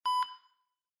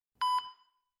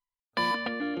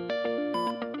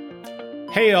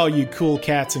Hey, all you cool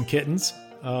cats and kittens.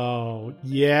 Oh,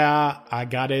 yeah, I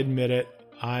gotta admit it.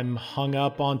 I'm hung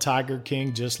up on Tiger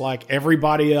King just like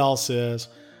everybody else is.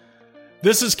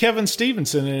 This is Kevin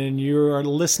Stevenson, and you are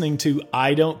listening to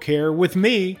I Don't Care with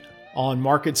me on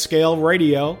Market Scale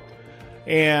Radio.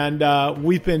 And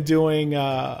we've been doing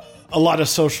a lot of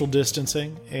social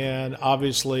distancing and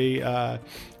obviously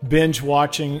binge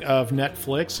watching of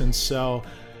Netflix. And so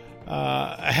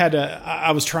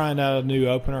I was trying out a new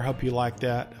opener. Hope you like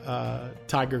that.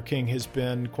 Tiger King has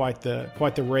been quite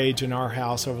the rage in our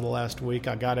house over the last week,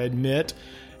 I gotta admit.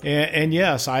 And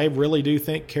yes, I really do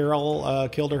think Carol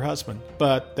killed her husband,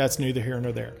 but that's neither here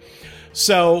nor there.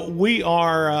 So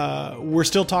we're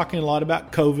still talking a lot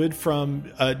about COVID from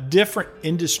different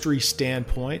industry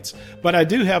standpoints, but I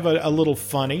do have a little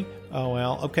funny. Oh,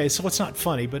 well, okay, so it's not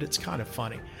funny, but it's kind of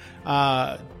funny.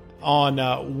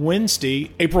 On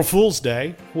Wednesday, April Fool's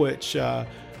Day, which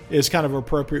is kind of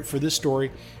appropriate for this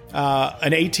story,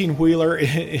 an 18-wheeler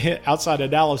outside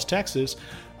of Dallas, Texas,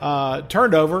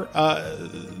 turned over.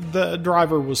 The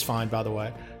driver was fine, by the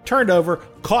way. Turned over,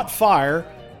 caught fire,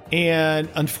 and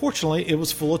unfortunately, it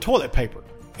was full of toilet paper.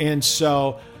 And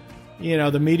so,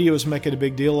 the media was making a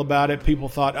big deal about it. People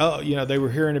thought, they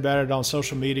were hearing about it on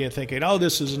social media and thinking, oh,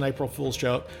 this is an April Fool's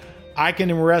joke. I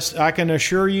can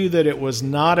assure you that it was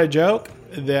not a joke,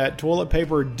 that toilet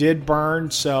paper did burn.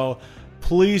 So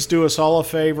please do us all a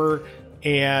favor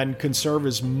and conserve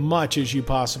as much as you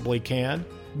possibly can,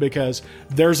 because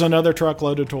there's another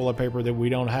truckload of toilet paper that we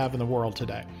don't have in the world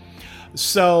today.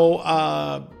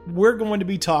 So we're going to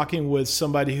be talking with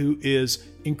somebody who is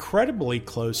incredibly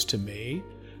close to me.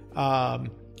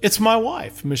 It's my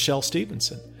wife, Michelle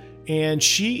Stevenson. And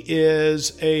she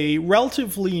is a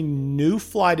relatively new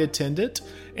flight attendant.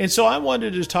 And so I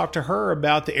wanted to talk to her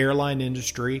about the airline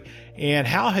industry and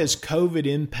how has COVID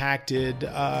impacted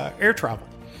air travel.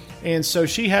 And so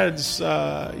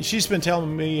she's been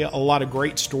telling me a lot of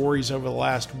great stories over the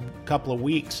last couple of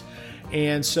weeks.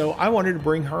 And so I wanted to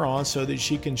bring her on so that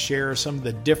she can share some of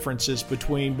the differences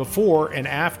between before and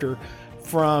after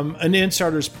from an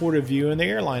insider's point of view in the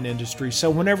airline industry.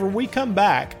 So whenever we come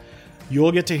back,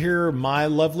 you'll get to hear my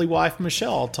lovely wife,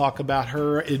 Michelle, talk about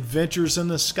her adventures in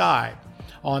the sky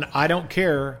on I Don't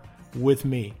Care with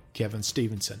me, Kevin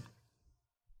Stevenson.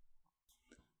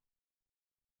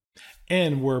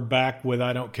 And we're back with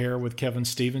I Don't Care with Kevin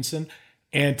Stevenson.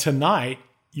 And tonight,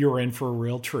 you're in for a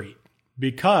real treat,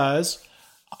 because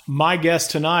my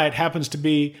guest tonight happens to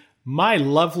be my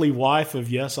lovely wife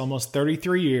of, yes, almost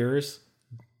 33 years.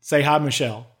 Say hi,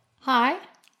 Michelle. Hi.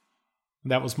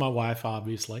 That was my wife,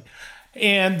 obviously.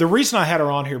 And the reason I had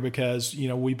her on here, because,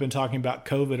 we've been talking about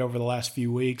COVID over the last few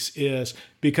weeks, is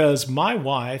because my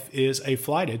wife is a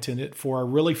flight attendant for a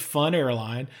really fun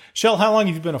airline. Michelle, how long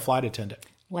have you been a flight attendant?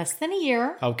 Less than a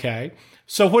year. Okay.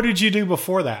 So what did you do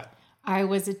before that? I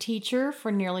was a teacher for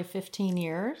nearly 15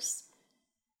 years.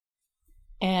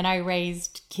 And I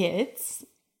raised kids.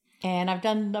 And I've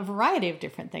done a variety of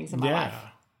different things in my life.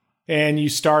 And you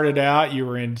started out, you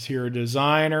were an interior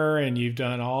designer, and you've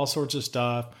done all sorts of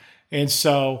stuff. And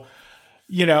so,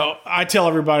 I tell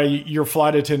everybody your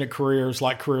flight attendant career is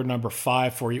like career number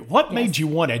 5 for you. What made you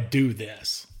want to do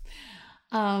this?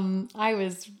 I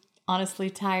was honestly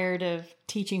tired of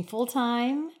teaching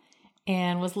full-time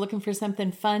and was looking for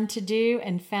something fun to do,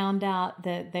 and found out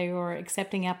that they were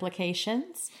accepting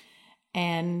applications,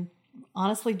 and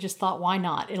honestly just thought, why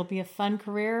not? It'll be a fun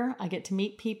career. I get to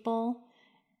meet people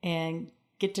and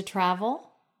get to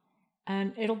travel,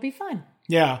 and it'll be fun.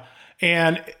 Yeah.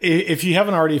 And if you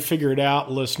haven't already figured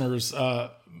out, listeners,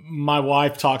 my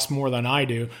wife talks more than I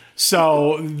do.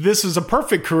 So this is a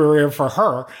perfect career for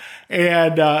her.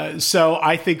 And so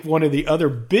I think one of the other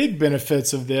big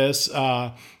benefits of this,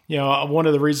 one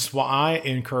of the reasons why I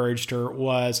encouraged her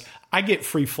was I get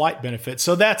free flight benefits.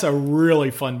 So that's a really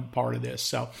fun part of this.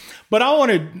 So, but I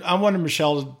wanted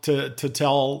Michelle to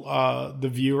tell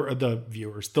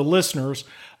the listeners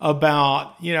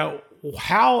about,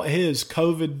 how has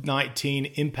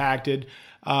COVID-19 impacted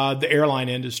the airline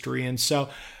industry. And so,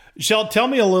 Michelle, tell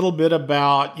me a little bit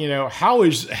about, how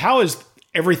is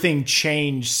everything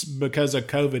changed because of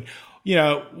COVID?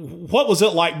 What was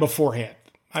it like beforehand?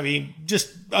 I mean,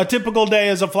 just a typical day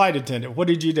as a flight attendant. What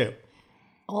did you do?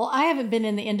 Well, I haven't been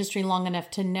in the industry long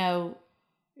enough to know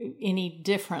any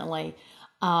differently,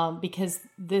 because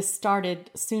this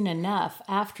started soon enough.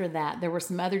 After that, there were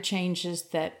some other changes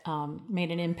that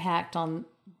made an impact on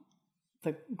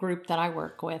the group that I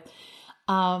work with.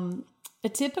 A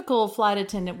typical flight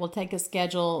attendant will take a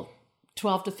schedule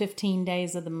 12 to 15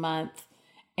 days of the month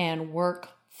and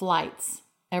work flights.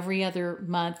 Every other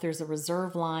month, there's a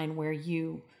reserve line where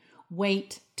you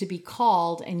wait to be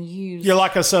called and use. You're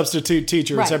like a substitute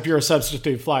teacher, Right. except you're a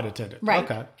substitute flight attendant. Right.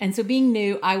 Okay. And so being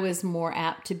new, I was more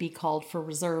apt to be called for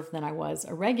reserve than I was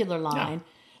a regular line.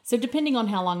 So depending on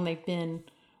how long they've been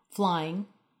flying,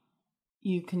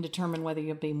 you can determine whether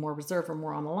you'll be more reserve or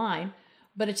more on the line.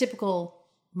 But a typical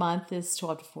month is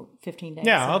 12 to 15 days.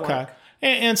 Yeah, of okay. work.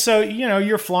 And so,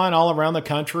 you're flying all around the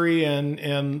country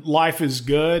and life is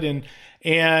good. And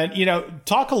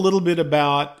talk a little bit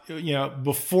about,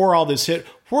 before all this hit,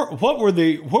 what were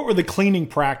the cleaning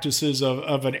practices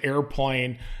of an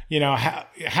airplane?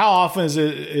 How often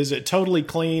is it totally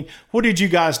clean? What did you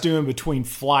guys do in between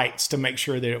flights to make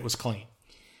sure that it was clean?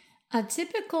 A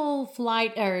typical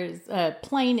flight or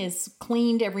plane is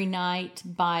cleaned every night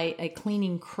by a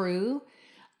cleaning crew.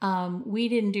 We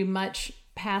didn't do much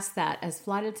past that as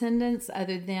flight attendants,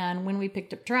 other than when we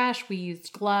picked up trash, we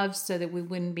used gloves so that we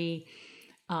wouldn't be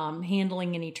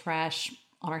handling any trash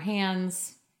on our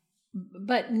hands,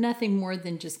 but nothing more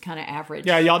than just kind of average.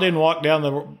 Yeah, y'all didn't walk down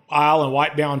the aisle and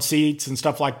wipe down seats and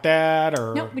stuff like that,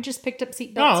 or Nope, we just picked up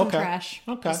seat belts okay. and trash.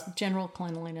 Okay. Just general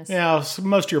cleanliness. Yeah, so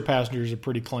most of your passengers are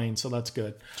pretty clean, so that's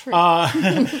good. True.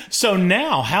 So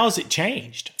now, how has it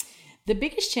changed? The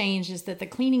biggest change is that the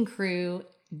cleaning crew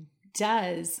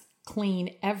does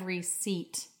clean every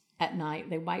seat at night.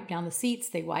 They wipe down the seats,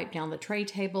 they wipe down the tray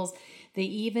tables. They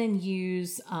even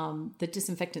use the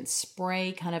disinfectant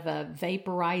spray, kind of a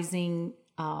vaporizing,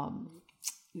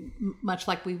 much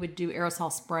like we would do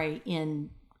aerosol spray in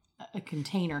a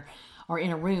container or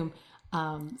in a room,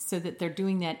 so that they're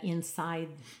doing that inside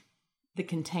the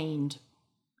contained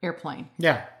airplane.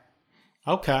 Yeah.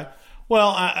 Okay.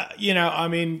 Well,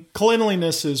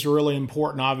 cleanliness is really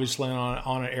important, obviously,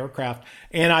 on an aircraft.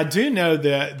 And I do know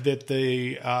that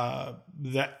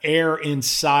the air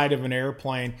inside of an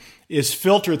airplane is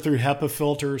filtered through HEPA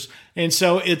filters, and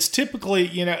so it's typically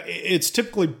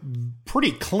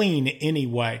pretty clean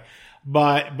anyway.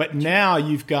 But now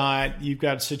you've got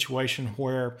a situation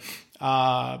where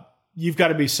you've got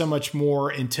to be so much more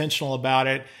intentional about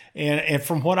it. And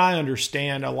from what I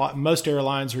understand, most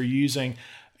airlines are using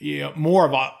more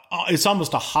of it's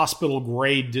almost a hospital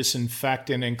grade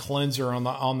disinfectant and cleanser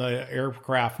on the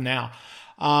aircraft now.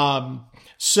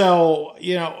 So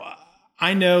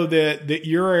I know that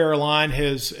your airline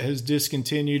has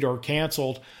discontinued or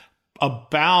canceled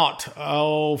about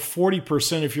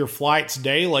 40% of your flights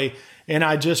daily. And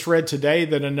I just read today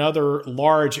that another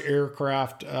large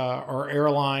aircraft or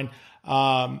airline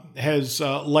has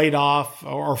laid off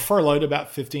or furloughed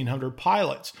about 1,500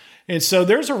 pilots. And so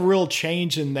there's a real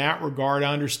change in that regard.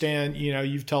 I understand,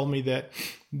 you've told me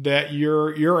that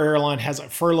your airline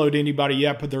hasn't furloughed anybody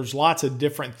yet, but there's lots of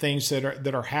different things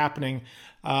that are happening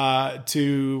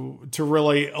to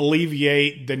really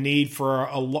alleviate the need for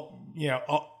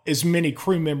as many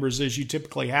crew members as you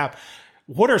typically have.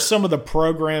 What are some of the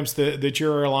programs that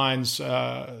your airline's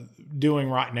doing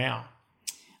right now?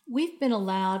 We've been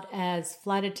allowed as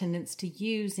flight attendants to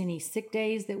use any sick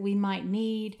days that we might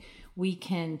need. We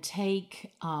can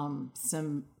take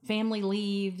some family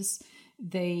leaves.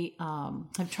 They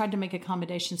have tried to make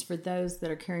accommodations for those that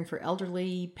are caring for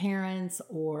elderly parents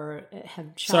or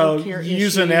have child care issues.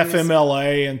 Using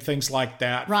FMLA and things like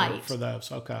that right. for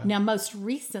those. Okay. Now, most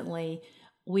recently,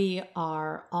 we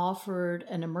are offered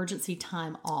an emergency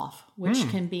time off, which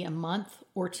can be a month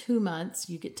or 2 months.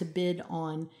 You get to bid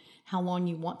on how long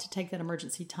you want to take that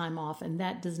emergency time off, and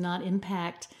that does not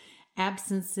impact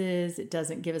absences. It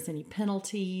doesn't give us any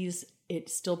penalties. It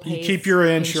still pays. You keep your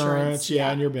insurance,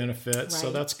 and your benefits, right.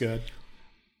 So that's good.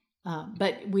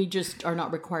 But we just are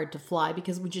not required to fly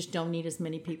because we just don't need as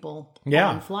many people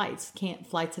on flights.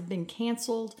 Flights have been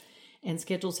canceled and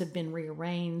schedules have been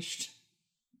rearranged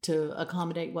to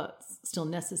accommodate what's still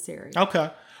necessary.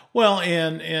 Okay. Well,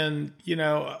 and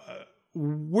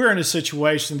we're in a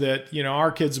situation that,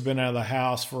 our kids have been out of the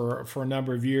house for a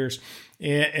number of years.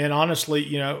 And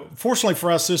honestly, fortunately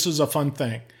for us, this is a fun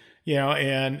thing,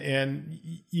 and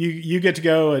you get to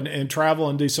go and travel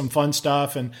and do some fun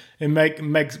stuff and make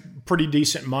pretty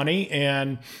decent money.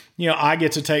 And, I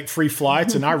get to take free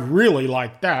flights and I really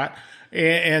like that.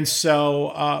 And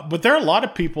so, but there are a lot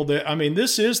of people that,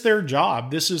 this is their job.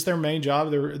 This is their main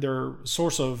job, their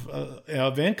source of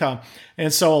income.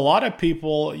 And so a lot of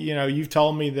people, you've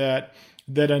told me that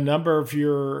a number of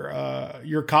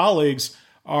your colleagues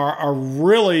are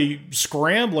really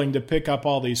scrambling to pick up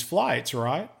all these flights,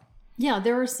 right? Yeah,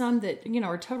 there are some that,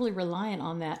 are totally reliant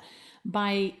on that.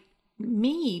 By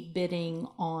me bidding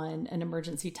on an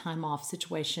emergency time off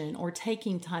situation or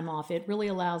taking time off, it really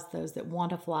allows those that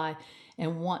want to fly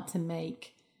and want to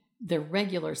make their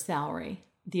regular salary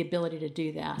the ability to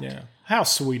do that. Yeah. How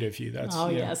sweet of you. That's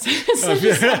yes. Such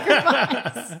a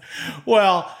sacrifice.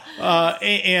 Well,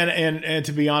 and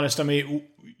to be honest, I mean,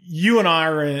 you and I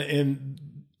are in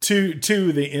two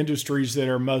of the industries that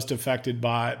are most affected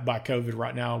by COVID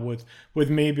right now, with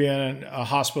me being a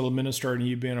hospital administrator and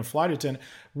you being a flight attendant.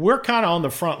 We're kind of on the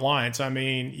front lines. I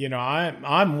mean,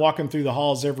 I'm walking through the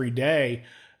halls every day,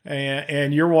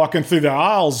 and you're walking through the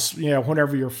aisles,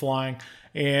 whenever you're flying,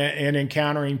 and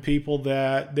encountering people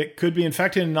that could be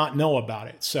infected and not know about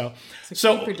it. So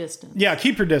keep your distance. Yeah,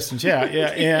 keep your distance.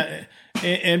 Yeah.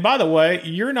 And by the way,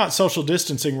 you're not social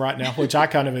distancing right now, which I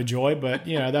kind of enjoy, but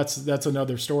that's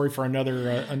another story for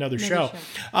another show.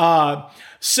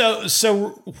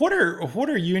 So what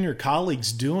are you and your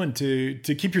colleagues doing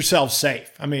to keep yourselves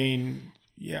safe? I mean,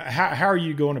 how are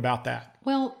you going about that?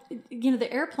 Well, the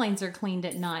airplanes are cleaned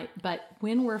at night, but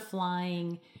when we're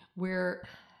flying, we're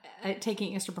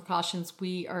taking extra precautions.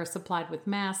 We are supplied with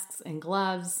masks and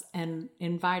gloves and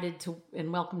invited to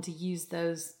and welcome to use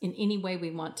those in any way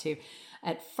we want to.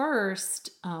 At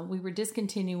first, we were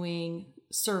discontinuing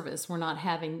service. We're not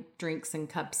having drinks and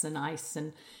cups and ice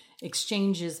and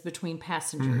exchanges between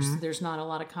passengers. Mm-hmm. There's not a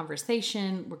lot of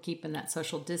conversation. We're keeping that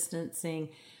social distancing.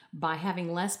 By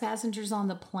having less passengers on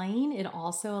the plane, it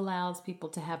also allows people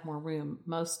to have more room.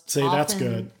 That's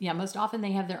good. Yeah, most often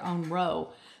they have their own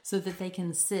row so that they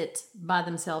can sit by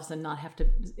themselves and not have to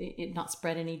not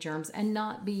spread any germs and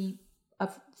not be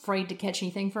afraid to catch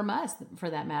anything from us, for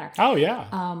that matter. Oh,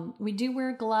 yeah. We do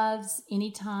wear gloves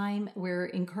anytime. We're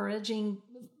encouraging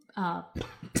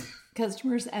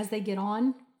customers as they get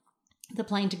on the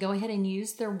plane to go ahead and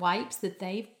use their wipes that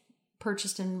they've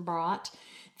purchased and brought.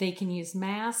 They can use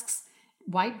masks,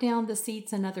 wipe down the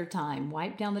seats another time,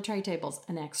 wipe down the tray tables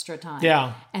an extra time.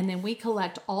 Yeah. And then we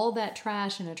collect all that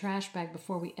trash in a trash bag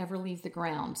before we ever leave the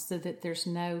ground so that there's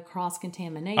no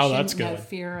cross-contamination, that's good. No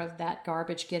fear of that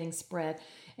garbage getting spread.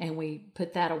 And we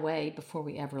put that away before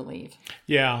we ever leave.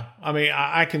 Yeah. I mean,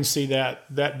 I can see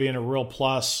that being a real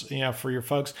plus, for your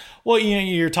folks. Well,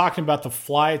 you're talking about the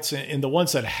flights, and the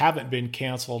ones that haven't been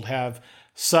canceled have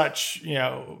such,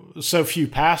 so few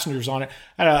passengers on it.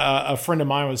 A friend of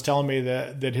mine was telling me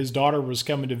that his daughter was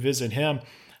coming to visit him,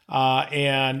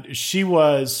 and she had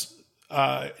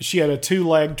a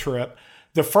 2-leg trip.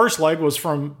 The first leg was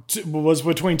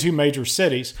between two major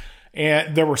cities,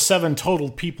 and there were 7 total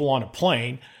people on a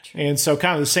plane. And so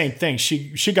kind of the same thing.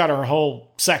 She got her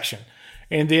whole section,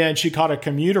 and then she caught a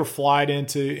commuter flight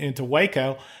into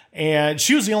Waco, and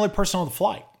she was the only person on the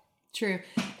flight. True.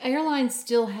 Airlines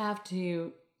still have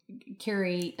to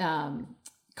carry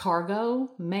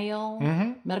cargo, mail,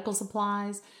 medical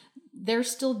supplies. They're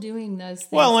still doing those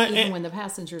things even when the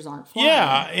passengers aren't flying.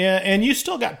 Yeah, and you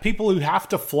still got people who have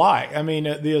to fly. I mean,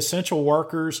 the essential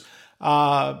workers.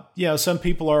 Some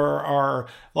people are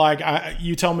like,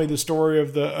 you tell me the story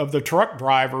of the truck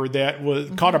driver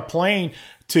that caught a plane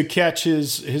to catch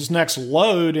his next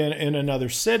load in another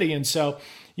city. And so,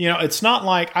 it's not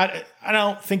like, I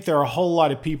don't think there are a whole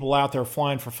lot of people out there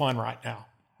flying for fun right now.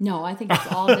 No, I think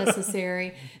it's all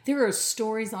necessary. There are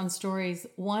stories on stories.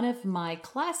 One of my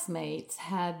classmates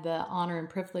had the honor and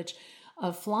privilege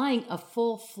of flying a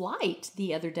full flight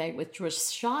the other day, which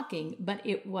was shocking, but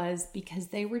it was because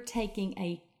they were taking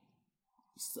a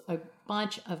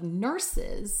bunch of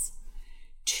nurses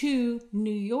to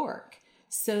New York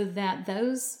so that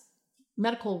those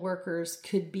medical workers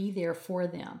could be there for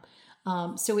them.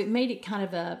 So it made it kind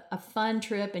of a fun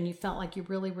trip, and you felt like you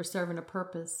really were serving a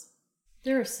purpose.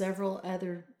 There are several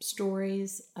other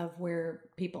stories of where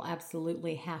people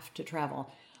absolutely have to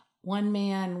travel. One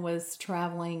man was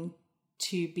traveling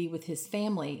to be with his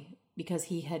family because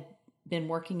he had been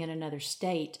working in another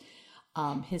state.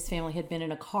 His family had been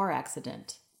in a car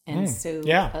accident. And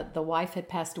the wife had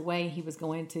passed away. He was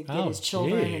going to get his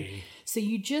children. And so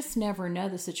you just never know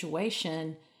the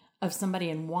situation of somebody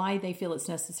and why they feel it's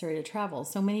necessary to travel.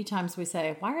 So many times we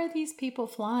say, why are these people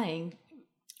flying?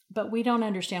 But we don't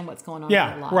understand what's going on in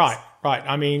their lives. Right.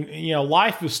 I mean,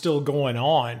 life is still going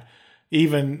on,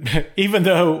 even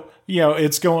though,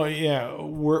 it's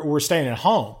going, we're staying at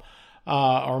home,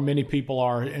 or many people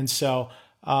are. And so,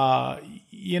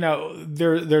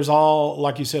 there's all,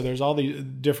 like you said, there's all these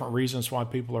different reasons why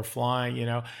people are flying,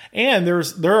 and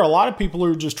there are a lot of people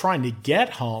who are just trying to get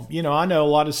home. I know a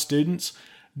lot of students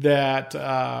that,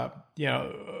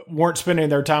 weren't spending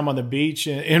their time on the beach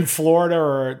in Florida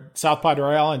or South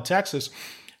Padre Island, Texas,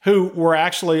 who were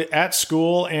actually at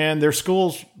school and their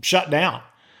schools shut down.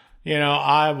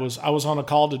 I was on a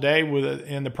call today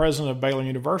and the president of Baylor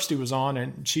University was on,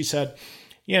 and she said,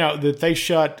 that they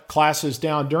shut classes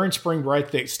down during spring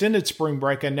break, the extended spring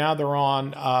break, and now they're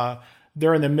on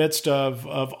they're in the midst of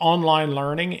online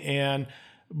learning.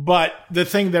 But the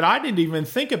thing that I didn't even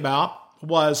think about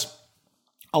was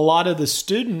a lot of the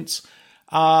students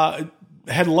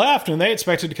had left and they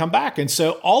expected to come back. And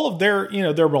so all of their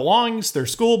belongings, their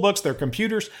school books, their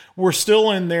computers were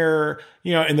still in their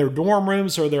dorm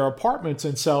rooms or their apartments.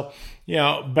 And so,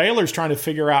 Baylor's trying to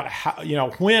figure out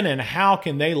how, when and how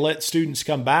can they let students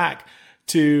come back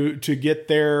to get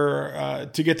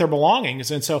their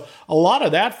belongings. And so a lot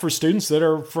of that for students that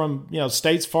are from,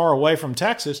 states far away from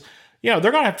Texas, they're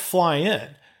going to have to fly in.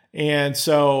 And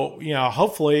so,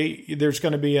 hopefully there's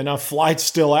going to be enough flights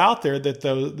still out there that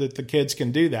the kids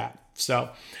can do that. So,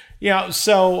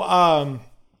 I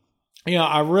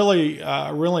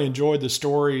really enjoyed the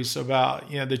stories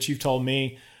about, that you've told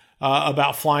me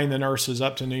about flying the nurses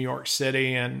up to New York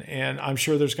City. And I'm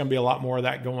sure there's going to be a lot more of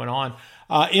that going on.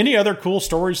 Any other cool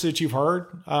stories that you've heard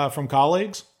from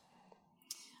colleagues?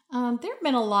 There have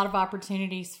been a lot of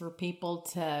opportunities for people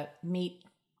to meet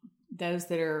those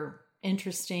that are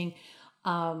interesting.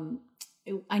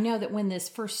 I know that when this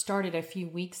first started a few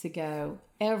weeks ago,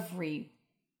 every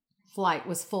flight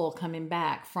was full coming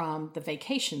back from the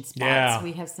vacation spots. Yeah.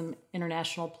 We have some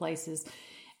international places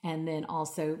and then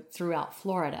also throughout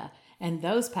Florida. And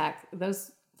those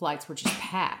flights were just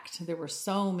packed. There were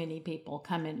so many people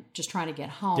coming, just trying to get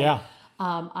home. Yeah.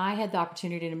 I had the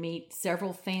opportunity to meet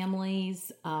several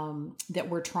families that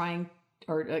were trying,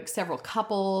 or like several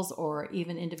couples or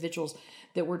even individuals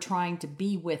that were trying to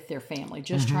be with their family,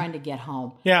 just trying to get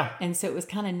home. Yeah. And so it was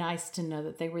kind of nice to know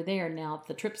that they were there. Now,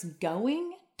 the trips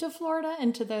going to Florida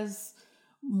and to those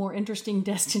more interesting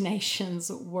destinations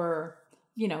were,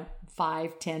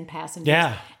 5, 10 passengers.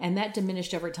 Yeah. And that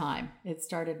diminished over time. It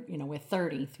started, with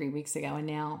 30 3 weeks ago, and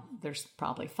now there's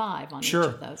probably 5 on each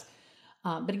of those.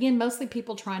 But again, mostly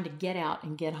people trying to get out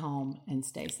and get home and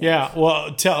stay safe. Yeah.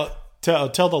 Well, tell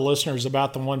the listeners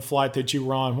about the one flight that you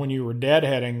were on when you were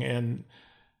deadheading, and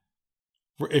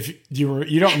if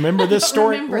you don't remember this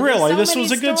story, really, this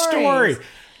was a good story.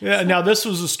 Yeah. Now, this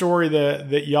was a story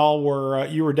that y'all were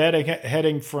you were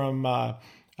deadheading from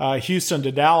Houston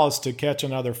to Dallas to catch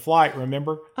another flight.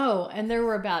 Remember? Oh, and there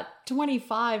were about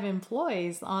 25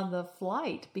 employees on the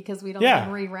flight because we'd all been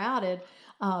rerouted.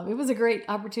 It was a great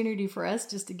opportunity for us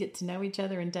just to get to know each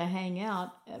other and to hang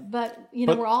out. But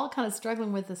we're all kind of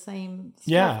struggling with the same stuff.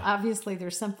 Yeah. Obviously,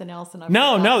 there's something else. And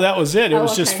no, that was it. It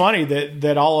was just funny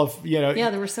that all of,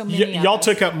 there were so many. Y'all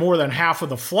took up more than half of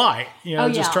the flight,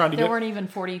 just trying to there weren't even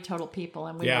 40 total people,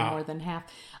 and we were more than half.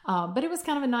 But it was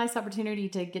kind of a nice opportunity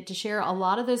to get to share. A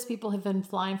lot of those people have been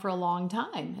flying for a long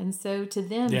time. And so to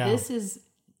them, this is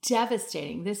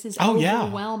devastating. This is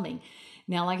overwhelming.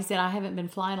 Now, like I said, I haven't been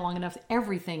flying long enough.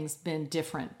 Everything's been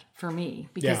different for me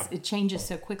because it changes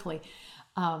so quickly.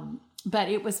 But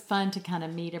it was fun to kind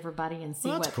of meet everybody and see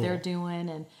what they're doing.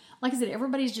 And like I said,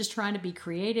 everybody's just trying to be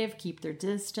creative, keep their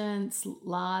distance,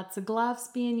 lots of gloves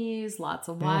being used, lots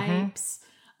of wipes,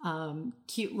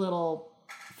 cute little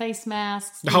face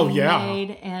masks being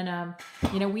made. And,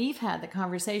 we've had the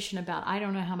conversation about, I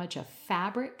don't know how much a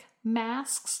fabric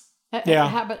mask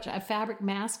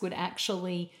would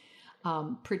actually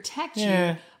protect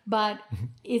you, but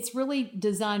it's really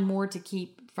designed more to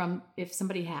keep from if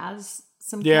somebody has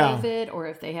some COVID or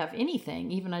if they have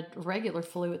anything, even a regular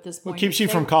flu at this point. It keeps you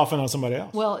from coughing on somebody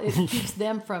else. Well, it keeps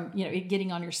them from, it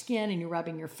getting on your skin and you're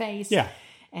rubbing your face. Yeah.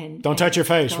 And don't touch your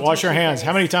face. Wash your hands.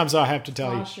 How many times do I have to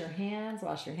tell you? Wash your hands,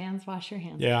 wash your hands, wash your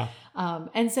hands. Yeah.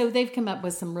 And so they've come up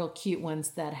with some real cute ones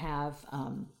that have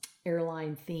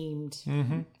airline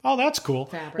themed. Oh, that's cool.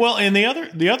 Fabric. Well, and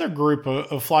the other group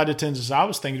of flight attendants I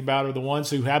was thinking about are the ones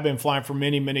who have been flying for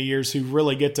many, many years, who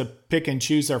really get to pick and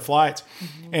choose their flights,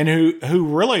 and who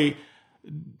really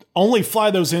only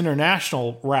fly those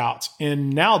international routes. And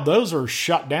now those are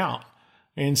shut down.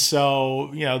 And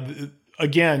so,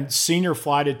 again, senior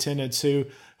flight attendants who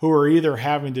are either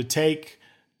having to take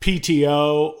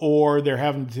PTO or they're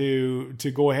having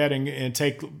to go ahead and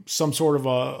take some sort of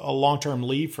a long-term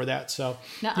leave for that. So,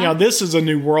 now, this is a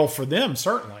new world for them,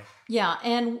 certainly. Yeah,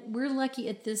 and we're lucky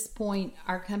at this point,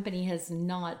 our company has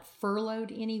not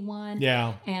furloughed anyone.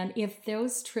 Yeah. And if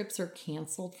those trips are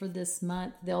canceled for this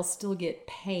month, they'll still get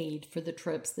paid for the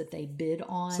trips that they bid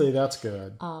on. See, that's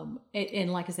good.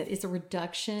 And like I said, it's a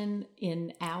reduction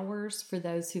in hours for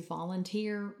those who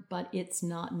volunteer, but it's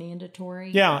not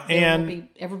mandatory. Yeah, and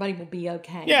everybody will be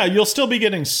okay. Yeah, you'll still be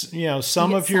getting, you'll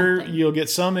get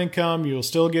some income, you'll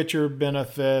still get your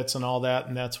benefits and all that,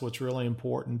 and that's what's really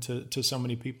important to so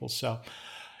many people. So,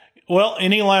 well,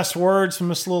 any last words from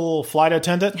this little flight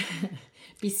attendant?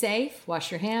 Be safe,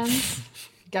 wash your hands,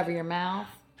 cover your mouth.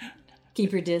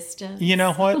 Keep your distance. You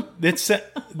know what? It's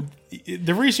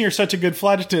the reason you're such a good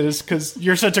flight attendant is because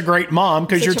you're such a great mom,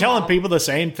 because you're telling people the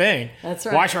same thing. That's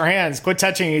right. Wash your hands. Quit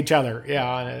touching each other.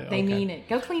 Yeah. They mean it.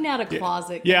 Go clean out a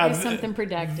closet. Yeah. Do something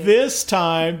productive. This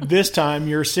time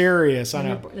you're serious. I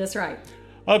know. That's right.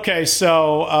 Okay.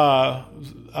 So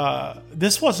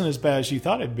this wasn't as bad as you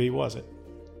thought it'd be, was it?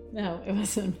 No, it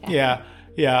wasn't bad. Yeah.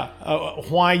 Yeah.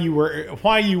 Why you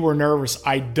were nervous,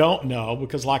 I don't know,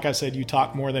 because like I said, you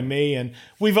talk more than me, and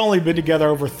we've only been together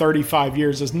over 35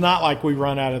 years. It's not like we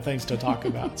run out of things to talk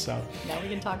about. So now we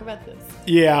can talk about this.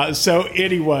 Yeah. So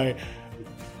anyway,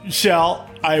 Shell,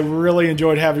 I really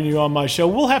enjoyed having you on my show.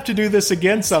 We'll have to do this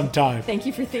again sometime. Thank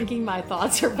you for thinking my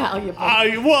thoughts are valuable.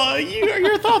 Well,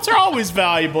 your thoughts are always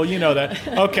valuable. You know that.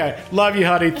 Okay. Love you,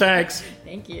 honey. Thanks.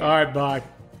 Thank you. All right. Bye.